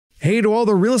hey, to all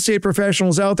the real estate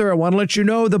professionals out there, I want to let you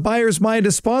know the Buyer's Mind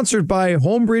is sponsored by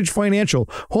Homebridge Financial.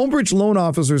 Homebridge loan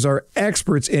officers are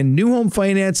experts in new home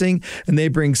financing, and they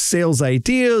bring sales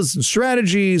ideas and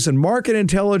strategies and market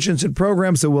intelligence and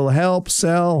programs that will help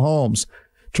sell homes.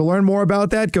 To learn more about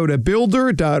that, go to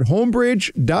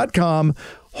builder.homebridge.com.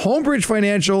 Homebridge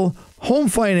Financial, home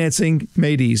financing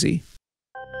made easy.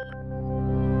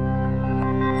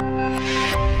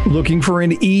 Looking for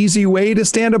an easy way to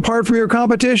stand apart from your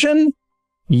competition?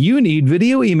 You need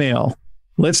video email.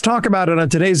 Let's talk about it on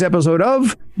today's episode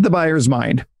of The Buyer's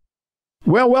Mind.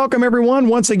 Well, welcome everyone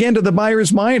once again to The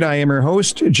Buyer's Mind. I am your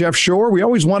host, Jeff Shore. We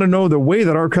always want to know the way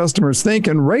that our customers think,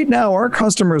 and right now our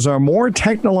customers are more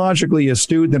technologically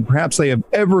astute than perhaps they have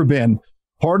ever been.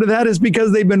 Part of that is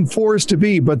because they've been forced to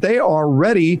be, but they are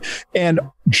ready and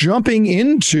jumping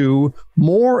into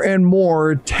more and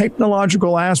more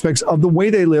technological aspects of the way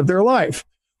they live their life.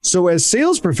 So as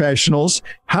sales professionals,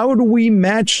 how do we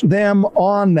match them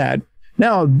on that?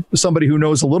 Now, somebody who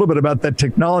knows a little bit about that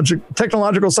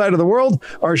technological side of the world,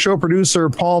 our show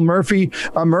producer, Paul Murphy.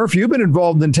 Murph, you've been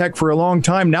involved in tech for a long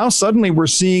time. Now, suddenly we're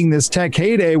seeing this tech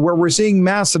heyday where we're seeing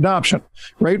mass adoption,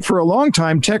 right? For a long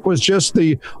time, tech was just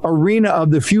the arena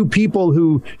of the few people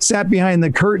who sat behind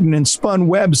the curtain and spun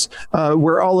webs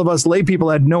where all of us lay people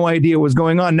had no idea what was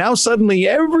going on. Now, suddenly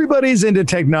everybody's into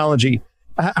technology.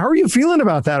 How are you feeling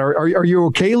about that? Are you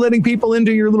okay letting people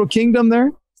into your little kingdom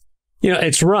there? You know,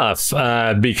 it's rough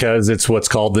because it's what's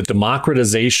called the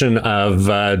democratization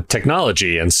of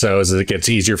technology. And so as it gets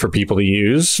easier for people to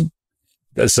use,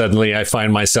 suddenly I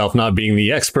find myself not being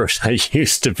the expert I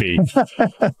used to be.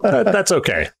 That's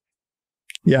okay.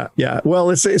 Yeah. Well,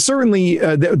 it's certainly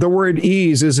the word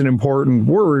ease is an important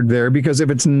word there, because if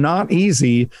it's not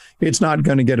easy, it's not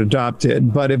going to get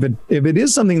adopted. But if it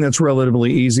is something that's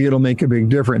relatively easy, it'll make a big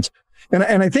difference.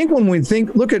 And I think when we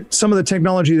look at some of the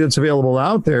technology that's available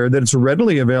out there, that it's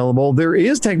readily available, there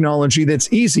is technology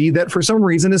that's easy that for some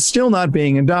reason is still not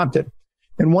being adopted.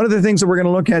 And one of the things that we're going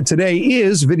to look at today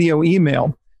is video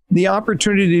email, the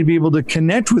opportunity to be able to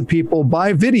connect with people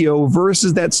by video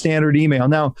versus that standard email.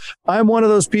 Now, I'm one of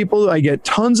those people. I get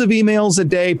tons of emails a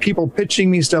day, people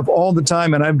pitching me stuff all the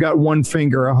time, and I've got one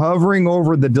finger hovering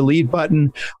over the delete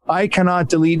button. I cannot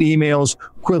delete emails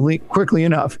quickly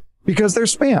enough, because they're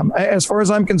spam. As far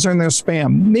as I'm concerned, they're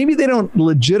spam. Maybe they don't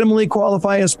legitimately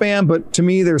qualify as spam, but to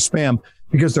me, they're spam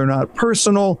because they're not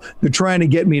personal. They're trying to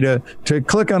get me to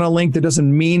click on a link that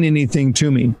doesn't mean anything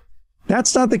to me.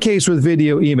 That's not the case with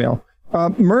video email.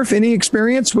 Murph, any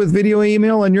experience with video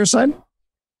email on your side?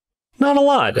 Not a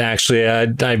lot, actually.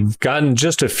 I've gotten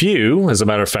just a few, as a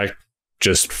matter of fact,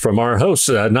 just from our host,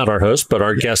 not our host, but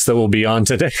our guest that will be on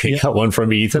today. I got one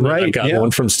from Ethan, right, and I got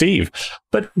one from Steve.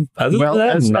 But other than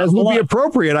that, as would be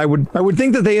appropriate, I would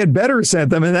think that they had better sent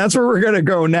them, and that's where we're going to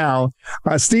go now.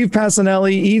 Steve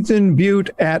Pacinelli, Ethan Beute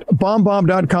at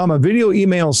bombbomb.com, a video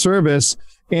email service.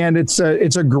 And it's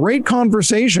a great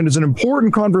conversation. It's an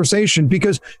important conversation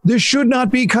because this should not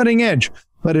be cutting edge,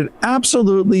 but it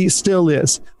absolutely still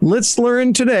is. Let's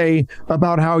learn today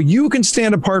about how you can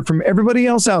stand apart from everybody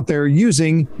else out there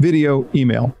using video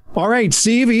email. All right,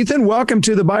 Steve, Ethan, welcome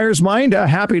to The Buyer's Mind.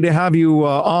 Happy to have you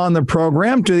on the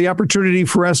program, to the opportunity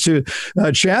for us to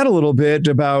chat a little bit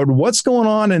about what's going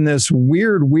on in this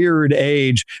weird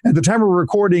age. At the time we're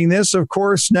recording this, of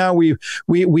course, now we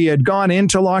had gone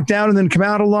into lockdown and then come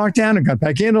out of lockdown and got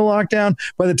back into lockdown.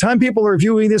 By the time people are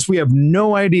viewing this, we have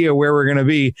no idea where we're going to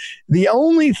be. The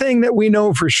only thing that we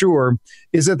know for sure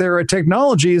is that there are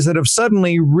technologies that have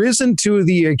suddenly risen to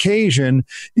the occasion.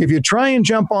 If you try and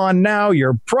jump on now,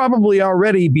 you're probably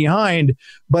already behind.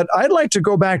 But I'd like to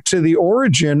go back to the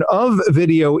origin of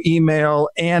video email.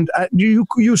 And you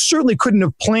certainly couldn't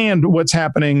have planned what's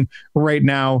happening right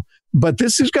now. But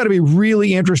this has got to be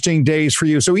really interesting days for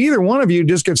you. So either one of you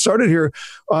just get started here.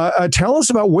 Tell us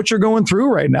about what you're going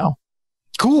through right now.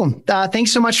 Cool.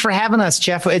 Thanks so much for having us,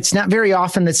 Jeff. It's not very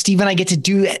often that Steve and I get to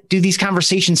do these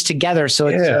conversations together. So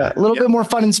it's a little bit more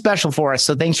fun and special for us.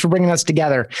 So thanks for bringing us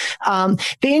together. The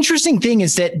interesting thing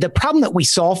is that the problem that we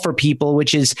solve for people,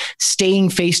 which is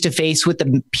staying face to face with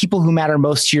the people who matter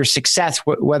most to your success,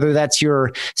 whether that's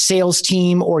your sales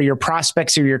team or your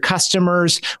prospects or your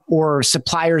customers or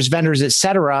suppliers, vendors, et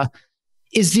cetera,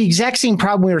 is the exact same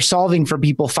problem we were solving for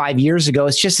people 5 years ago.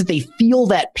 It's just that they feel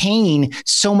that pain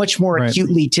so much more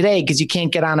acutely today because you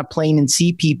can't get on a plane and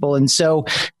see people. And so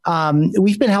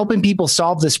we've been helping people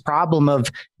solve this problem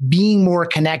of being more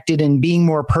connected and being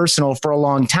more personal for a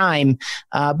long time.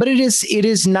 But it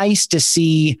is nice to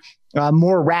see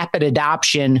more rapid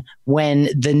adoption when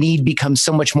the need becomes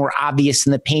so much more obvious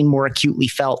and the pain more acutely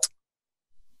felt.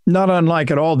 Not unlike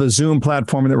at all the Zoom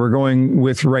platform that we're going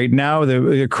with right now.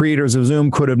 The creators of Zoom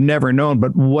could have never known,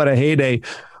 but what a heyday.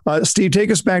 Steve,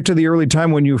 take us back to the early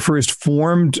time when you first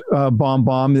formed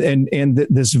BombBomb and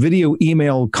this video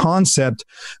email concept,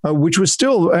 which was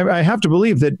still, I have to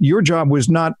believe that your job was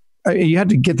not, you had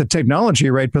to get the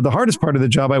technology right, but the hardest part of the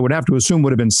job, I would have to assume,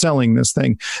 would have been selling this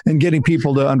thing and getting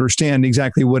people to understand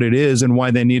exactly what it is and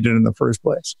why they need it in the first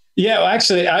place. Yeah, well,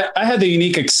 actually, I had the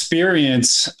unique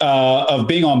experience of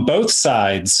being on both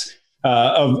sides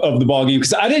of the ballgame,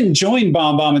 because I didn't join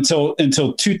BombBomb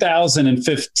until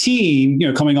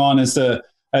 2015. Coming on as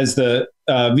the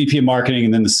VP of marketing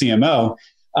and then the CMO.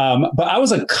 But I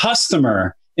was a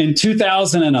customer in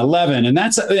 2011,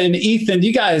 and Ethan,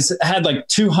 you guys had like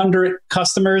 200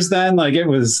 customers then. Like it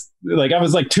was like I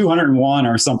was like 201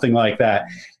 or something like that.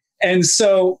 And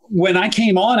so when I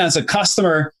came on as a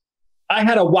customer, I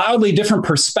had a wildly different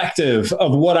perspective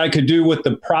of what I could do with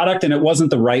the product, and it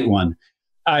wasn't the right one.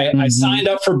 I signed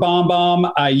up for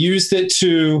BombBomb. I used it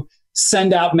to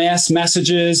send out mass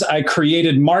messages. I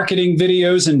created marketing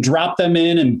videos and dropped them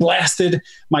in and blasted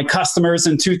my customers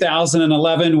in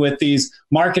 2011 with these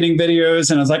marketing videos.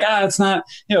 And I was like, it's not,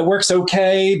 it works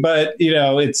okay, but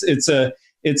it's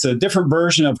a different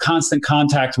version of constant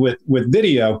contact with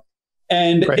video.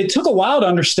 And It took a while to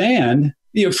understand,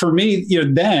 for me,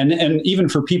 then, and even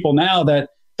for people now,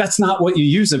 that's not what you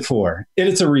use it for.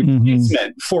 It's a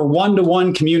replacement for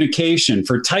one-to-one communication,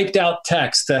 for typed out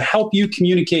text to help you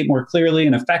communicate more clearly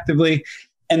and effectively.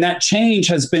 And that change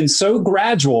has been so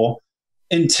gradual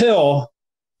until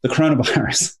the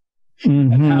coronavirus.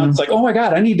 And now it's like, oh my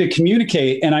God, I need to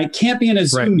communicate, and I can't be in a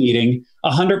Zoom meeting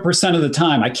 100% of the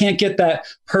time. I can't get that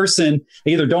person.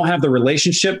 I either don't have the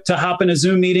relationship to hop in a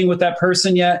Zoom meeting with that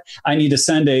person yet. I need to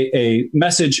send a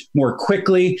message more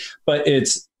quickly, but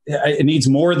it needs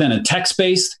more than a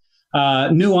text-based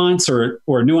nuance or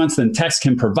nuance than text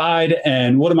can provide.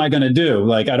 And what am I going to do?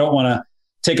 Like, I don't want to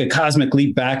take a cosmic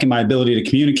leap back in my ability to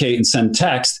communicate and send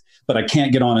text, but I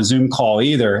can't get on a Zoom call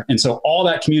either. And so all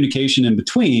that communication in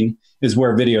between is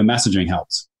where video messaging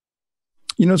helps.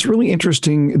 It's really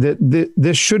interesting that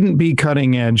this shouldn't be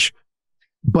cutting edge,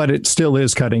 but it still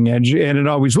is cutting edge, and it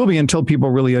always will be until people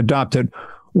really adopt it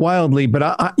wildly. But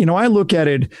I look at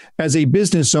it as a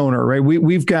business owner, right?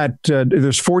 We've got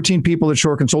there's 14 people at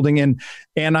Shore Consulting, and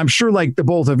I'm sure, like the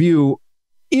both of you,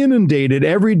 inundated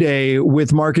every day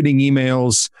with marketing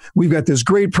emails. We've got this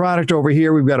great product over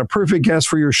here. We've got a perfect guest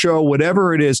for your show,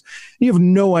 whatever it is. You have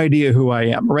no idea who I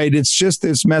am, right? It's just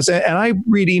this mess. And I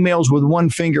read emails with one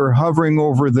finger hovering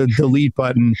over the delete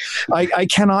button. I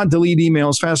cannot delete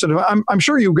emails fast enough. I'm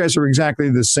sure you guys are exactly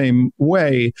the same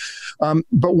way.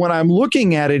 But when I'm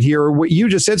looking at it here, what you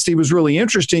just said, Steve, was really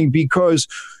interesting, because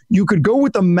you could go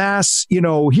with the mass,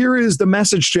 here is the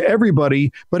message to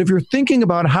everybody. But if you're thinking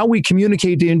about how we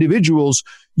communicate to individuals,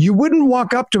 you wouldn't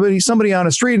walk up to somebody on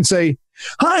a street and say,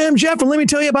 "Hi, I'm Jeff, and let me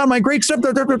tell you about my great stuff."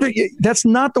 That's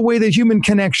not the way that human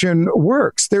connection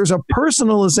works. There's a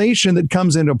personalization that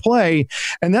comes into play.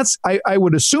 And I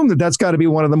would assume that's got to be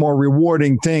one of the more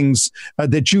rewarding things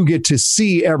that you get to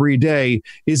see every day,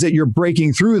 is that you're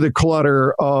breaking through the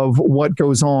clutter of what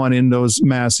goes on in those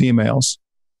mass emails.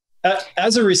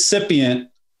 As a recipient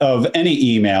of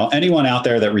any email, anyone out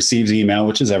there that receives email,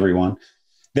 which is everyone,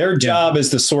 their job is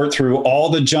to sort through all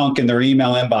the junk in their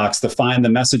email inbox to find the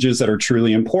messages that are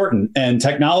truly important. And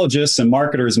technologists and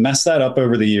marketers messed that up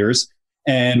over the years.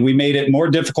 And we made it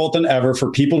more difficult than ever for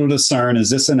people to discern,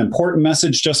 is this an important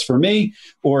message just for me,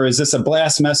 or is this a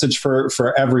blast message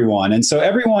for everyone? And so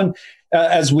everyone,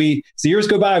 as the years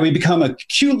go by, we become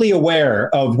acutely aware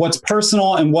of what's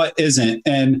personal and what isn't.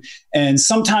 And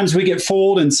sometimes we get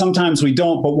fooled and sometimes we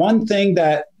don't. But one thing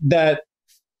that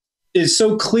is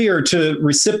so clear to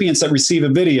recipients that receive a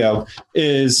video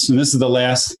is, and this is the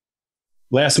last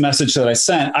message that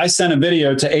I sent a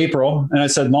video to April, and I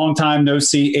said, "Long time no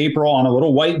see, April," on a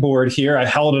little whiteboard here. I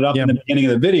held it up in the beginning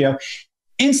of the video.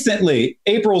 Instantly,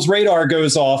 April's radar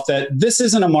goes off that this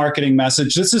isn't a marketing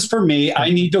message. This is for me. I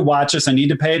need to watch this. I need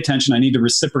to pay attention. I need to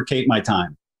reciprocate my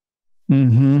time.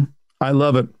 I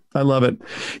love it. I love it.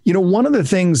 One of the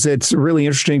things that's really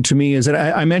interesting to me is that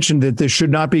I mentioned that this should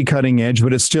not be cutting edge,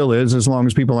 but it still is, as long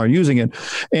as people are using it.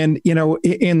 And,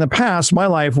 in the past, my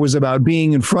life was about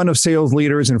being in front of sales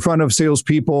leaders, in front of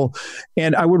salespeople.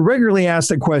 And I would regularly ask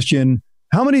the question,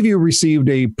 how many of you received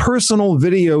a personal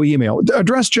video email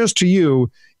addressed just to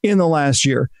you in the last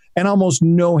year? And almost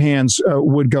no hands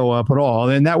would go up at all.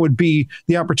 And that would be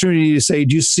the opportunity to say,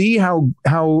 do you see how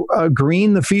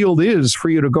green the field is for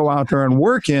you to go out there and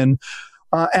work in?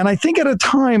 And I think at a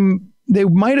time they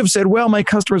might have said, well, my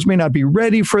customers may not be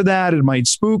ready for that. It might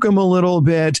spook them a little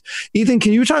bit. Ethan,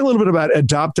 can you talk a little bit about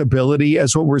adaptability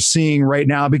as what we're seeing right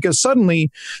now? Because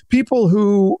suddenly people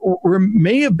who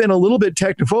may have been a little bit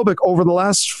technophobic over the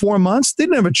last 4 months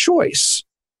didn't have a choice.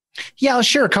 Yeah, I'll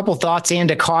share a couple thoughts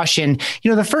and a caution.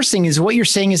 The first thing is what you're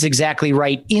saying is exactly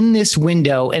right. In this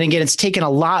window, and again, it's taken a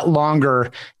lot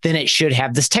longer than it should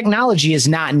have. This technology is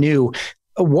not new.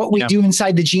 What we do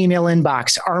inside the Gmail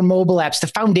inbox, our mobile apps, the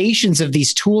foundations of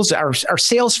these tools, our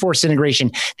Salesforce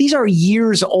integration, these are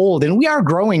years old and we are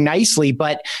growing nicely.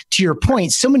 But to your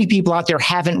point, so many people out there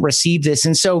haven't received this.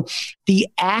 And so the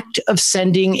act of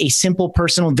sending a simple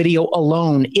personal video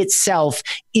alone itself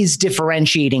is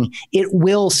differentiating. It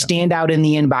will stand out in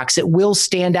the inbox. It will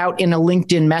stand out in a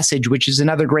LinkedIn message, which is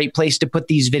another great place to put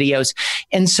these videos.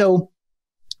 And so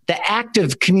the act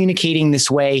of communicating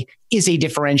this way is a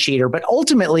differentiator. But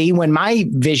ultimately, when my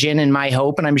vision and my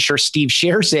hope, and I'm sure Steve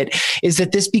shares it, is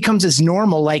that this becomes as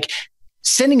normal, like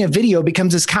sending a video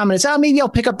becomes as common as, maybe I'll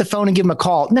pick up the phone and give him a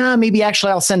call. Maybe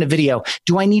actually I'll send a video.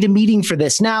 Do I need a meeting for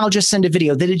this? I'll just send a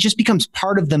video. That it just becomes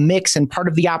part of the mix and part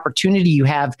of the opportunity you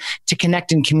have to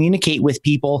connect and communicate with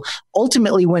people.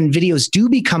 Ultimately, when videos do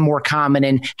become more common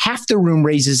and half the room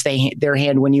raises their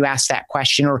hand when you ask that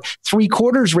question, or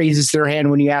 3/4 raises their hand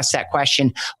when you ask that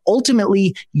question,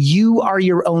 ultimately, you are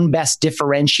your own best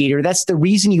differentiator. That's the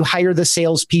reason you hire the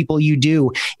salespeople you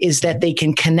do, is that they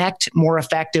can connect more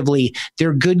effectively.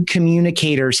 They're good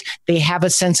communicators. They have a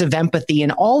sense of empathy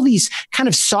and all these kind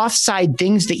of soft side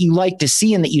things that you like to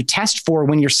see and that you test for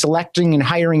when you're selecting and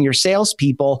hiring your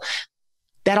salespeople.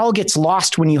 That all gets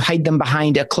lost when you hide them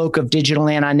behind a cloak of digital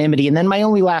anonymity. And then my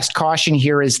only last caution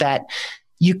here is that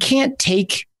you can't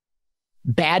take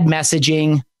bad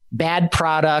messaging, bad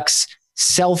products,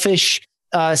 selfish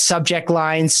subject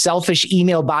lines, selfish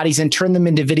email bodies, and turn them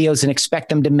into videos and expect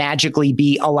them to magically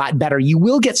be a lot better. You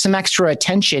will get some extra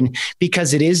attention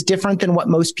because it is different than what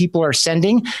most people are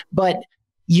sending, but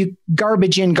you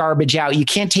garbage in, garbage out. You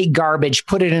can't take garbage,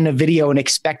 put it in a video and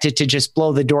expect it to just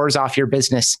blow the doors off your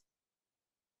business.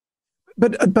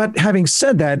 But having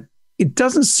said that, it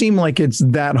doesn't seem like it's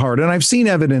that hard. And I've seen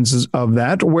evidences of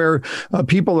that where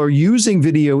people are using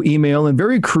video email in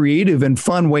very creative and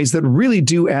fun ways that really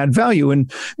do add value.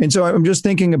 And so I'm just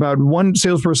thinking about one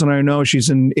salesperson I know.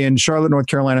 She's in Charlotte, North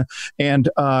Carolina, and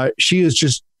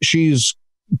she's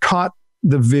caught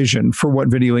the vision for what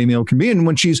video email can be. And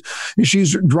when she's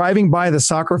driving by the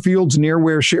soccer fields near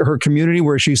where her community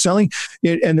where she's selling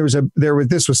it, and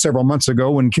this was several months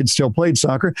ago when kids still played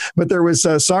soccer, but there was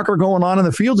soccer going on in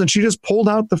the fields, and she just pulled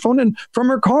out the phone and from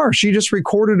her car, she just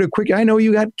recorded a quick, I know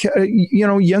you got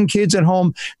young kids at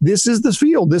home. This is the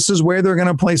field. This is where they're going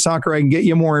to play soccer. I can get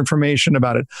you more information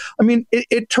about it. I mean,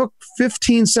 it took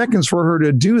 15 seconds for her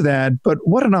to do that, but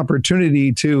what an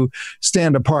opportunity to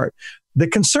stand apart. The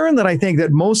concern that I think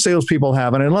that most salespeople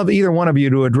have, and I'd love either one of you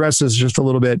to address this just a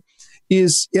little bit,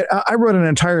 is I wrote an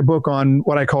entire book on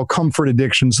what I call comfort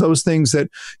addictions, those things that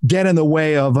get in the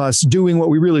way of us doing what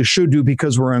we really should do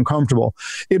because we're uncomfortable.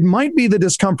 It might be the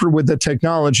discomfort with the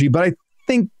technology, but I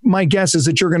think my guess is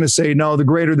that you're going to say, no, the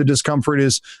greater the discomfort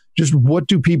is just what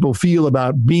do people feel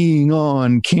about being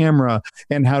on camera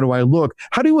and how do I look?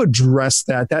 How do you address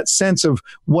that sense of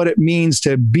what it means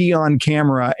to be on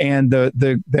camera and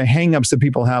the hangups that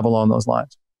people have along those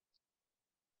lines?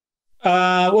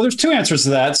 Well, there's two answers to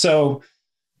that. So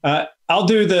I'll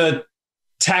do the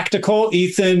tactical.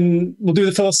 Ethan will do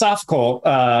the philosophical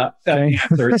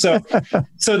answer.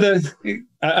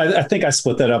 I think I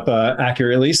split that up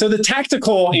accurately. So the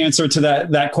tactical answer to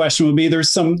that question would be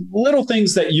there's some little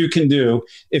things that you can do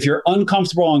if you're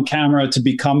uncomfortable on camera to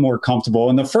become more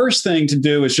comfortable. And the first thing to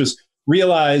do is just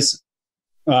realize,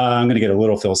 I'm going to get a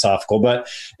little philosophical, but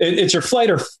it's your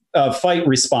flight or fight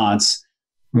response,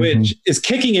 which is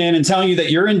kicking in and telling you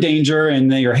that you're in danger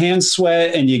and that your hands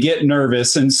sweat and you get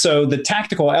nervous. And so the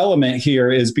tactical element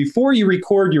here is before you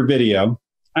record your video,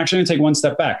 actually I'm going to take one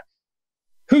step back.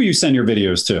 Who you send your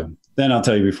videos to, then I'll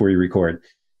tell you before you record.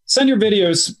 Send your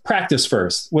videos, practice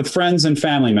first with friends and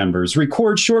family members.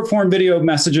 Record short form video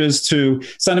messages to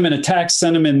send them in a text,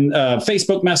 send them in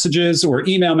Facebook messages or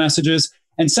email messages,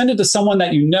 and send it to someone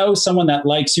that you know, someone that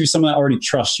likes you, someone that already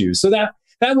trusts you. So that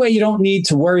way you don't need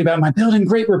to worry about, am I building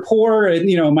great rapport and,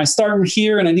 am I starting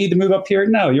here and I need to move up here?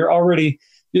 No, you already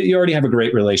have a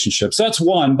great relationship. So that's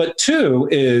one. But two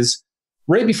is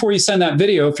right before you send that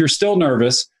video, if you're still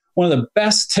nervous, one of the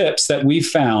best tips that we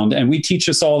found, and we teach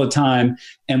this all the time,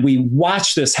 and we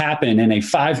watch this happen in a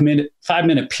 5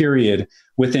 minute period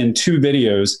within 2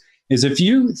 videos, is if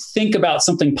you think about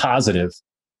something positive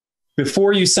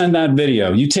before you send that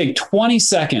video, you take 20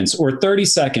 seconds or 30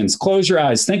 seconds, close your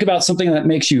eyes, think about something that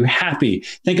makes you happy.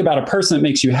 Think about a person that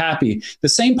makes you happy. The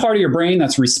same part of your brain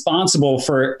that's responsible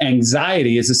for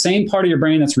anxiety is the same part of your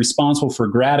brain that's responsible for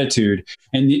gratitude.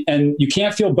 And you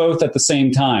can't feel both at the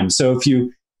same time. So if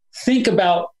you think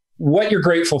about what you're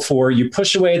grateful for, you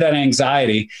push away that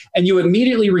anxiety and you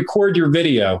immediately record your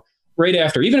video right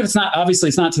after, even if it's not, obviously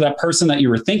it's not to that person that you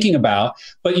were thinking about,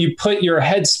 but you put your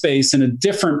headspace in a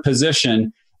different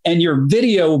position and your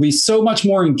video will be so much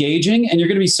more engaging and you're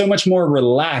going to be so much more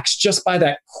relaxed just by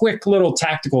that quick little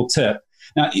tactical tip.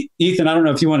 Now, Ethan, I don't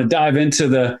know if you want to dive into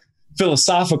the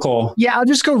philosophical. Yeah, I'll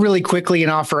just go really quickly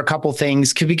and offer a couple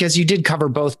things because you did cover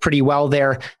both pretty well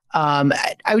there.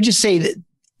 I would just say that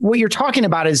what you're talking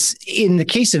about is, in the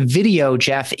case of video,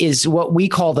 Jeff, is what we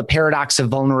call the paradox of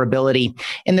vulnerability.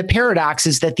 And the paradox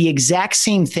is that the exact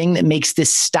same thing that makes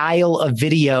this style of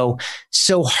video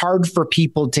so hard for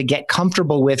people to get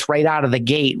comfortable with right out of the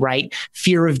gate, right?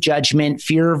 Fear of judgment,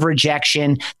 fear of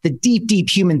rejection, the deep, deep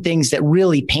human things that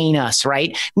really pain us,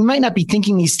 right? We might not be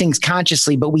thinking these things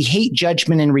consciously, but we hate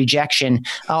judgment and rejection.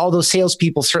 Although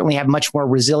salespeople certainly have much more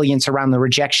resilience around the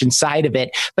rejection side of it.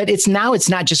 But it's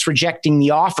not just rejecting the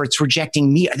offer. It's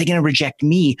rejecting me. Are they going to reject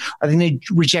me? Are they going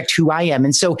to reject who I am?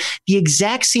 And so the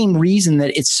exact same reason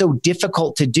that it's so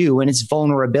difficult to do, and it's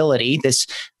vulnerability, this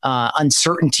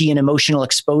uncertainty and emotional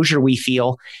exposure we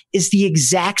feel, is the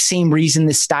exact same reason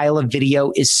this style of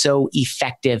video is so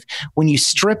effective. When you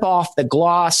strip off the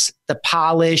gloss, the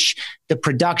polish, the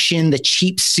production, the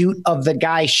cheap suit of the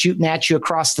guy shooting at you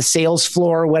across the sales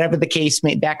floor, whatever the case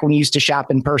may, back when we used to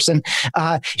shop in person,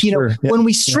 when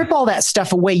we strip all that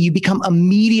stuff away, you become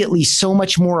immediately so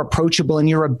much more approachable, and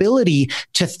your ability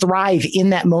to thrive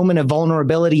in that moment of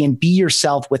vulnerability and be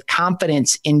yourself with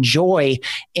confidence and joy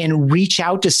and reach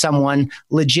out to someone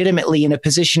legitimately in a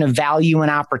position of value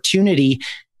and opportunity,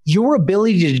 your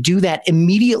ability to do that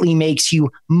immediately makes you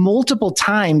multiple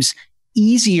times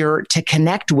easier to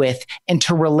connect with and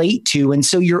to relate to. And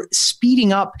so you're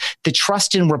speeding up the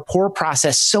trust and rapport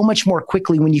process so much more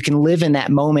quickly when you can live in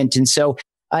that moment. And so,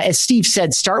 as Steve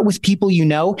said, start with people you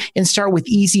know and start with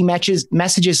easy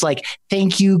messages like,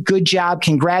 thank you, good job,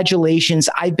 congratulations,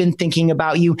 I've been thinking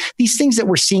about you. These things that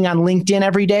we're seeing on LinkedIn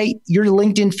every day, your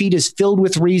LinkedIn feed is filled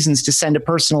with reasons to send a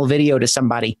personal video to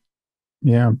somebody.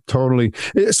 Yeah, totally.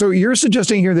 So you're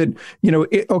suggesting here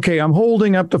that, okay, I'm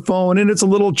holding up the phone and it's a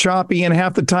little choppy and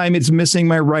half the time it's missing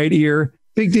my right ear.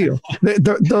 Big deal.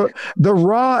 The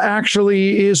raw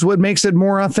actually is what makes it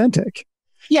more authentic.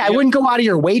 Yeah, I wouldn't go out of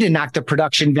your way to knock the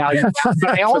production value down,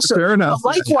 but I also,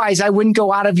 likewise, I wouldn't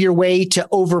go out of your way to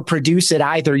overproduce it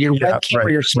either. Your webcam or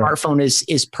your smartphone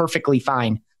is perfpely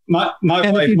fine. My wife,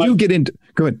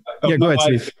 go ahead. Yeah, go ahead,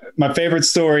 Steve. My favorite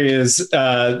story is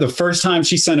the first time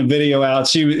she sent a video out.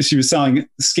 She was selling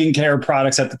skincare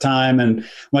products at the time, and I'm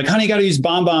like, "Honey, you got to use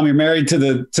Bomb Bomb. You're married to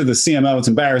the CMO. It's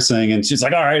embarrassing." And she's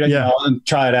like, "All right, I'll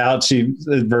try it out." She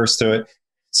adverse to it.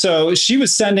 So she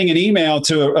was sending an email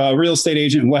to a real estate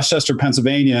agent in Westchester,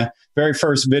 Pennsylvania, very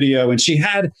first video. And she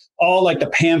had all like the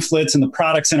pamphlets and the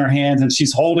products in her hands, and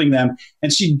she's holding them.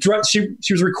 And she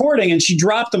was recording, and she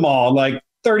dropped them all like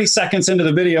 30 seconds into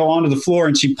the video onto the floor,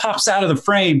 and she pops out of the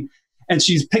frame and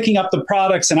she's picking up the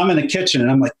products, and I'm in the kitchen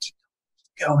and I'm like, keep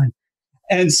going.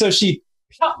 And so she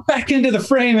popped back into the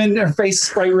frame and her face is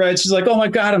bright red. She's like, oh my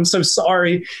God, I'm so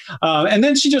sorry. And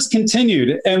then she just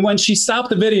continued. And when she stopped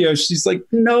the video, she's like,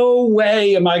 no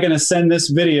way am I going to send this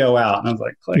video out. And I was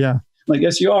like, click. Yeah. I'm like,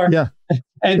 yes, you are. Yeah.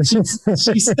 And she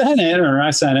sent it, or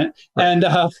I sent it.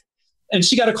 And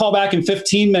she got a call back in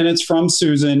 15 minutes from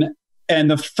Susan. And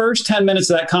the first 10 minutes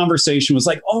of that conversation was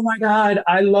like, oh my God,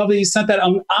 I love that you sent that.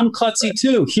 I'm klutzy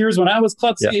too. Here's when I was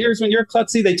klutzy. Yeah. Here's when you're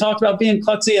klutzy. They talked about being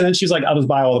klutzy. And then she's like, I'll just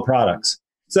buy all the products.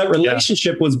 So that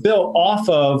relationship was built off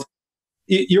of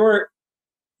your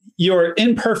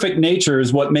imperfect nature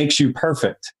is what makes you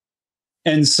perfect.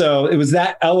 And so it was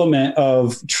that element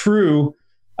of true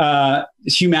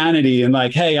humanity and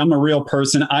like, hey, I'm a real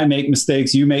person. I make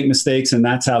mistakes. You make mistakes. And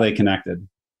that's how they connected.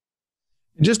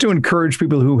 Just to encourage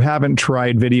people who haven't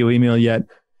tried video email yet,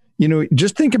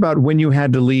 just think about when you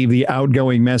had to leave the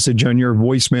outgoing message on your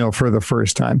voicemail for the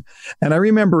first time. And I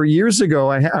remember years ago,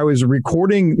 I was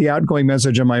recording the outgoing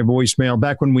message on my voicemail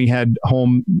back when we had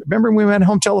home. Remember when we had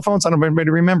home telephones? I don't know if anybody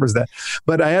remembers that.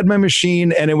 But I had my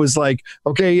machine and it was like,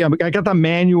 okay, I got the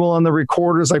manual on the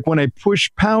recorders. Like when I push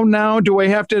pound now, do I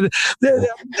have to,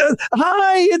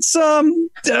 hi, it's,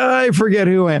 I forget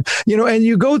who I am, and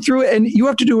you go through it and you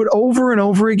have to do it over and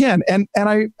over again. And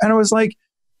I was like,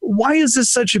 why is this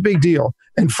such a big deal?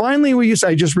 And finally,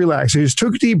 I just relaxed. I just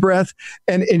took a deep breath,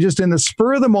 and just in the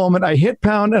spur of the moment, I hit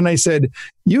pound and I said,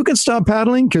 you can stop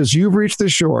paddling because you've reached the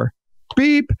shore.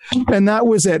 Beep. And that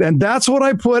was it. And that's what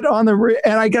I put on and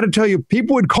I got to tell you,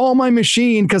 people would call my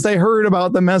machine because they heard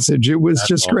about the message. It was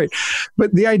just awesome. Great.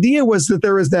 But the idea was that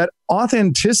there was that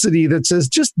authenticity that says,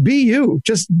 just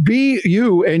be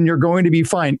you, and you're going to be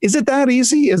fine. Is it that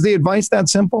easy? Is the advice that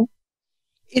simple?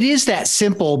 It is that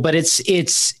simple, but it's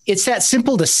that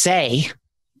simple to say.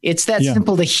 It's that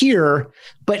simple to hear,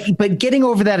 but getting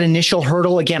over that initial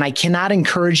hurdle, again, I cannot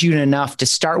encourage you enough to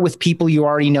start with people you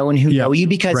already know and who know you,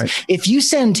 because if you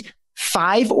send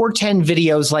 5 or 10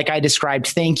 videos like I described,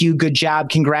 thank you, good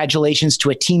job, congratulations, to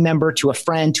a team member, to a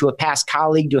friend, to a past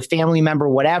colleague, to a family member,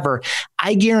 whatever,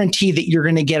 I guarantee that you're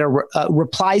going to get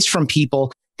replies from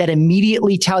people that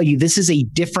immediately tell you this is a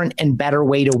different and better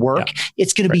way to work. Yeah.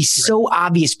 It's going to be so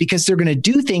obvious because they're going to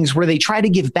do things where they try to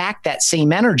give back that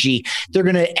same energy. They're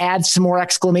going to add some more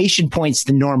exclamation points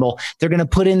than normal. They're going to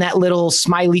put in that little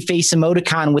smiley face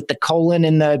emoticon with the colon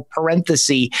and the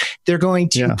parenthesis. They're going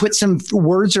to put some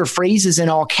words or phrases in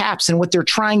all caps. And what they're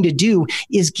trying to do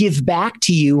is give back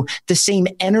to you the same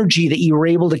energy that you were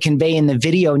able to convey in the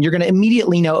video. And you're going to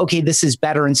immediately know, okay, this is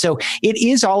better. And so it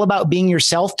is all about being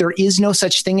yourself. There is no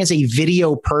such thing as a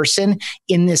video person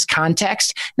in this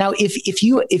context. Now, if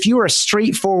you are a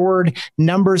straightforward,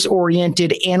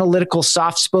 numbers-oriented, analytical,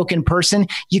 soft-spoken person,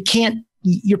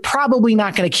 you're probably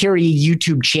not going to carry a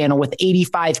YouTube channel with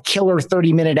 85 killer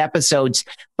 30-minute episodes.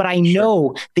 But I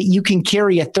know that you can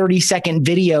carry a 30-second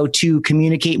video to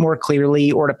communicate more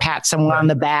clearly, or to pat someone on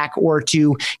the back, or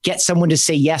to get someone to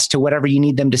say yes to whatever you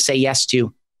need them to say yes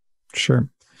to. Sure.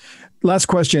 Last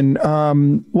question.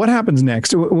 What happens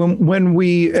next? When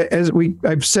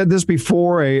I've said this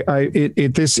before,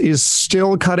 this is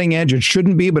still cutting edge. It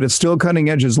shouldn't be, but it's still cutting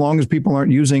edge as long as people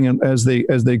aren't using it as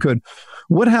they could.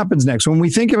 What happens next? When we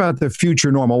think about the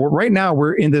future normal, right now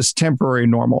we're in this temporary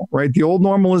normal, right? The old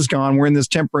normal is gone. We're in this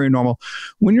temporary normal.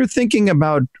 When you're thinking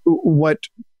about what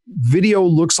video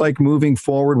looks like moving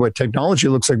forward, what technology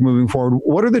looks like moving forward,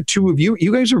 what are the two of you?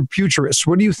 You guys are futurists.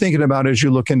 What are you thinking about as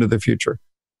you look into the future?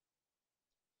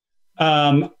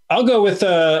 I'll go with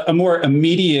a more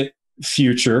immediate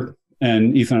future.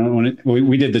 And Ethan,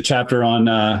 we did the chapter on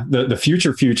the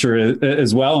future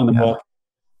as well in the book.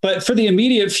 But for the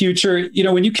immediate future,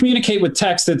 when you communicate with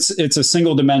text, it's a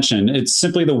single dimension. It's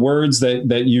simply the words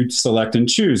that you select and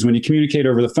choose. When you communicate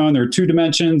over the phone, there are 2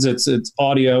 dimensions. It's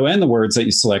audio and the words that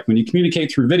you select. When you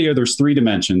communicate through video, there's 3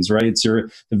 dimensions, right? It's the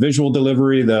visual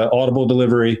delivery, the audible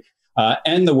delivery,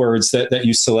 and the words that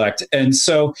you select. And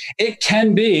so it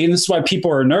can be, and this is why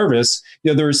people are nervous,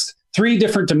 there's 3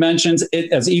 different dimensions.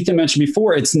 As Ethan mentioned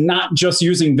before, it's not just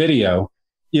using video.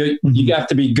 You have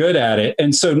to be good at it.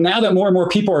 And so now that more and more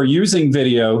people are using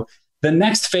video, the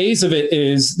next phase of it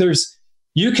is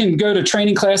you can go to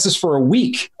training classes for a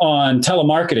week on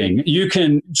telemarketing. You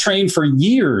can train for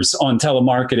years on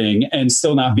telemarketing and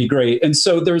still not be great. And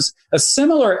so there's a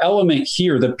similar element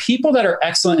here. The people that are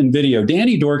excellent in video,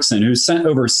 Danny Dorkson, who sent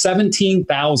over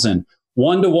 17,000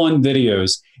 one-to-one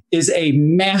videos, is a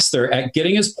master at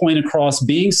getting his point across,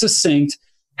 being succinct,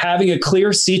 having a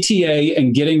clear CTA,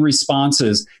 and getting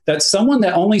responses that someone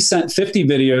that only sent 50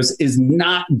 videos is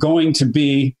not going to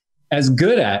be as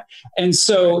good at. And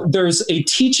so there's a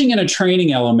teaching and a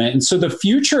training element. And so the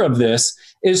future of this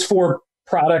is for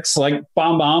products like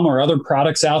BombBomb or other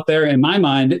products out there, in my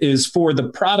mind, is for the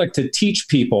product to teach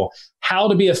people how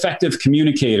to be effective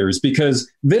communicators,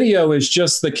 because video is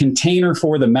just the container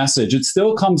for the message. It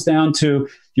still comes down to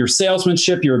your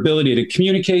salesmanship, your ability to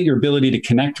communicate, your ability to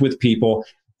connect with people.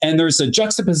 And there's a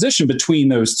juxtaposition between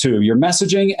those two, your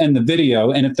messaging and the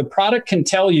video. And if the product can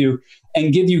tell you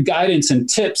and give you guidance and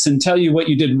tips and tell you what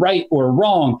you did right or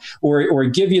wrong, or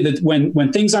give you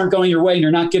when things aren't going your way and you're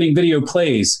not getting video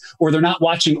plays, or they're not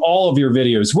watching all of your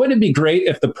videos, wouldn't it be great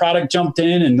if the product jumped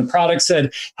in and the product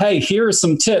said, hey, here are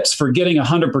some tips for getting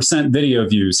 100% video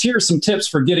views. Here are some tips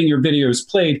for getting your videos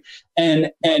played, and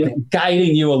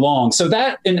guiding you along. So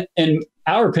that, in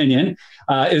our opinion,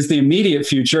 is the immediate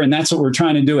future. And that's what we're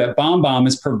trying to do at BombBomb,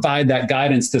 is provide that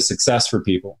guidance to success for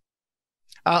people.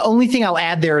 Only thing I'll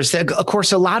add there is that, of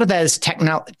course, a lot of that is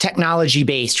technology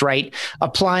based, right?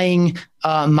 Applying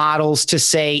models to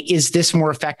say, is this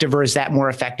more effective or is that more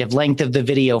effective? Length of the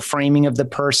video, framing of the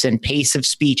person, pace of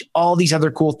speech, all these other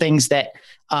cool things that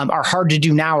are hard to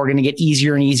do now are going to get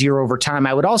easier and easier over time.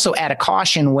 I would also add a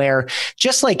caution where,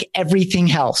 just like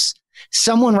everything else,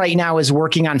 someone right now is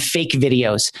working on fake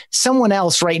videos. Someone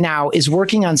else right now is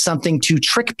working on something to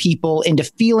trick people into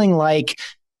feeling like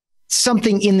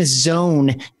something in the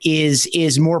zone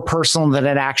is more personal than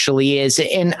it actually is.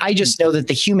 And I just know that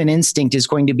the human instinct is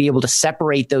going to be able to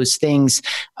separate those things.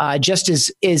 Just as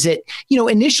it,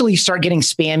 initially you start getting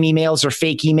spam emails or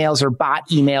fake emails or bot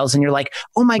emails, and you're like,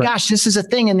 oh my gosh, this is a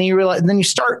thing. And then you realize, and then you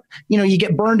start, you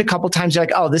get burned a couple of times. You're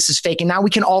like, oh, this is fake. And now we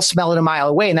can all smell it a mile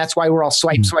away. And that's why we're all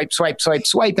swipe in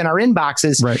our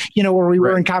inboxes, where we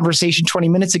were in conversation 20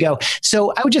 minutes ago.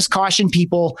 So I would just caution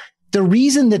people. The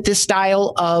reason that this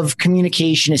style of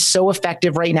communication is so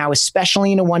effective right now,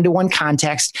 especially in a one-to-one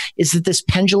context, is that this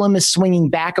pendulum is swinging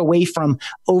back away from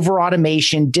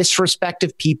over-automation, disrespect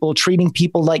of people, treating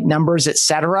people like numbers, et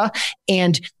cetera.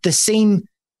 And the same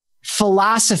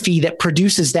philosophy that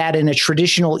produces that in a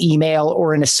traditional email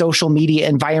or in a social media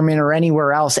environment or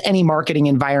anywhere else, any marketing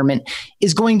environment,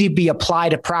 is going to be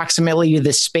applied approximately to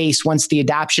this space once the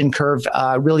adoption curve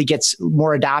really gets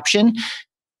more adoption.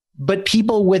 But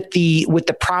people with the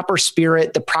proper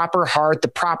spirit, the proper heart, the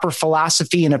proper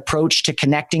philosophy and approach to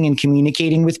connecting and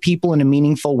communicating with people in a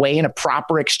meaningful way, in a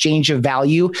proper exchange of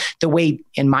value, the way,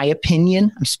 in my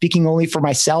opinion, I'm speaking only for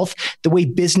myself, the way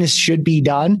business should be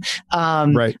done.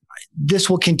 This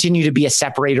will continue to be a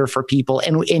separator for people,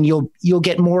 and you'll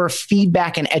get more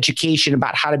feedback and education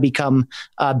about how to become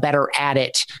better at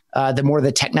it. The more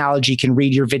the technology can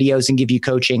read your videos and give you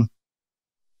coaching.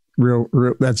 Real,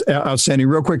 that's outstanding.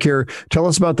 Real quick here, tell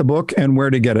us about the book and where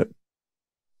to get it.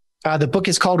 The book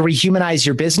is called Rehumanize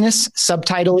Your Business.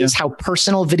 Subtitle is How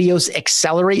Personal Videos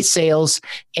Accelerate Sales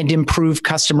and Improve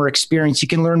Customer Experience. You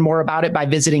can learn more about it by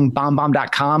visiting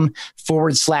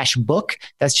bombbomb.com/book.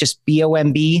 That's just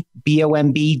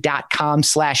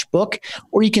BOMB.com/book.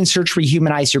 Or you can search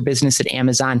Rehumanize Your Business at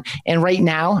Amazon. And right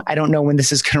now, I don't know when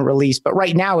this is going to release, but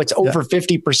right now it's over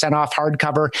 50% off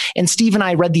hardcover. And Steve and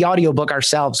I read the audiobook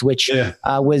ourselves, which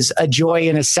was a joy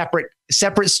and a separate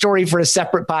story for a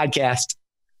separate podcast.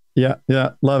 Yeah.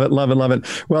 Love it.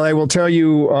 Well, I will tell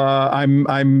you,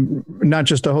 I'm not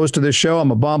just a host of this show.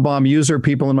 I'm a BombBomb user.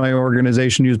 People in my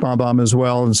organization use BombBomb as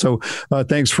well. And so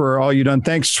thanks for all you've done.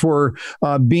 Thanks for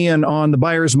being on the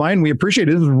Buyer's Mind. We appreciate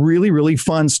it. This is really, really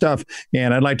fun stuff.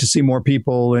 And I'd like to see more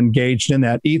people engaged in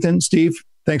that. Ethan, Steve,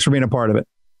 thanks for being a part of it.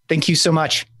 Thank you so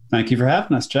much. Thank you for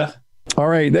having us, Jeff. All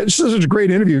right. That's such a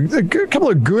great interview. A couple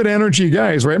of good energy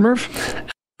guys, right, Murph?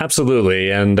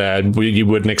 Absolutely. And you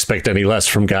wouldn't expect any less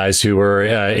from guys who are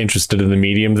interested in the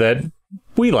medium that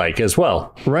we like as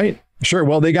well. Right. Sure.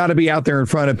 Well, they got to be out there in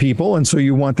front of people. And so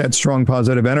you want that strong,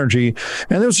 positive energy.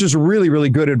 And this was just really, really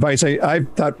good advice. I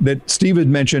thought that Steve had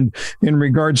mentioned in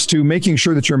regards to making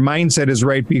sure that your mindset is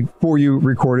right before you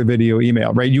record a video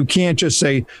email, right? You can't just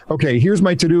say, okay, here's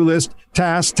my to-do list,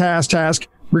 task,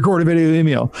 record a video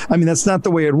email. I mean, that's not the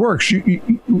way it works.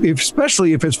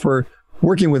 Especially if it's for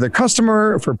working with a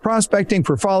customer, for prospecting,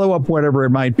 for follow-up, whatever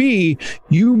it might be,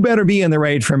 you better be in the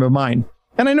right frame of mind.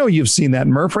 And I know you've seen that,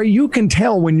 Murph, right? You can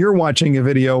tell when you're watching a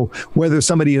video whether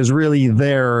somebody is really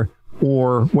there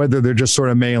or whether they're just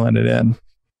sort of mailing it in.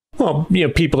 Well,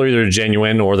 people are either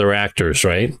genuine or they're actors,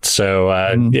 right? So,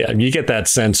 you get that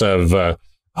sense of,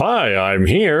 hi, I'm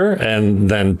here, and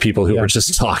then people who are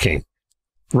just talking.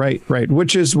 Right.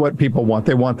 Which is what people want.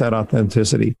 They want that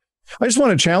authenticity. I just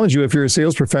want to challenge you, if you're a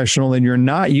sales professional and you're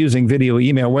not using video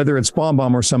email, whether it's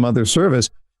BombBomb or some other service,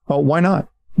 why not?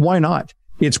 Why not?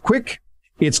 It's quick,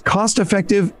 it's cost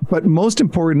effective, but most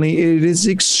importantly, it is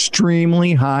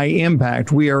extremely high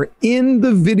impact. We are in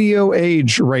the video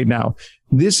age right now.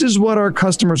 This is what our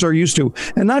customers are used to.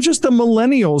 And not just the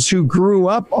millennials who grew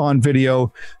up on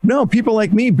video. No, people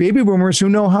like me, baby boomers who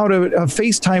know how to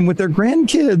FaceTime with their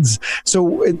grandkids.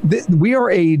 So we are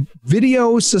a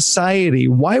video society.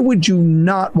 Why would you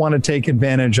not want to take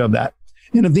advantage of that?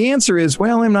 And if the answer is,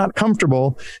 well, I'm not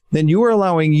comfortable, then you are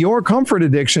allowing your comfort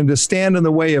addiction to stand in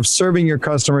the way of serving your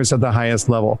customers at the highest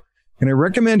level. And I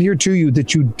recommend here to you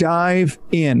that you dive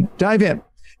in.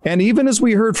 And even as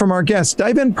we heard from our guests,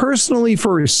 dive in personally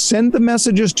first. Send the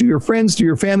messages to your friends, to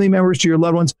your family members, to your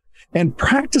loved ones, and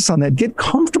practice on that. Get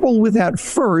comfortable with that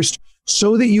first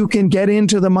so that you can get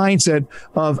into the mindset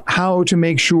of how to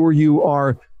make sure you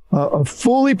are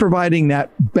fully providing that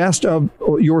best of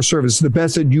your service, the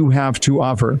best that you have to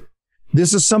offer.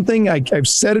 This is something I've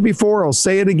said it before. I'll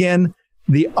say it again.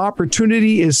 The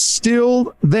opportunity is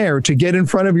still there to get in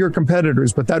front of your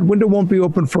competitors, but that window won't be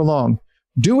open for long.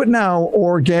 Do it now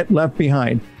or get left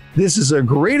behind. This is a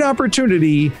great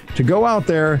opportunity to go out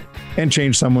there and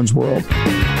change someone's world.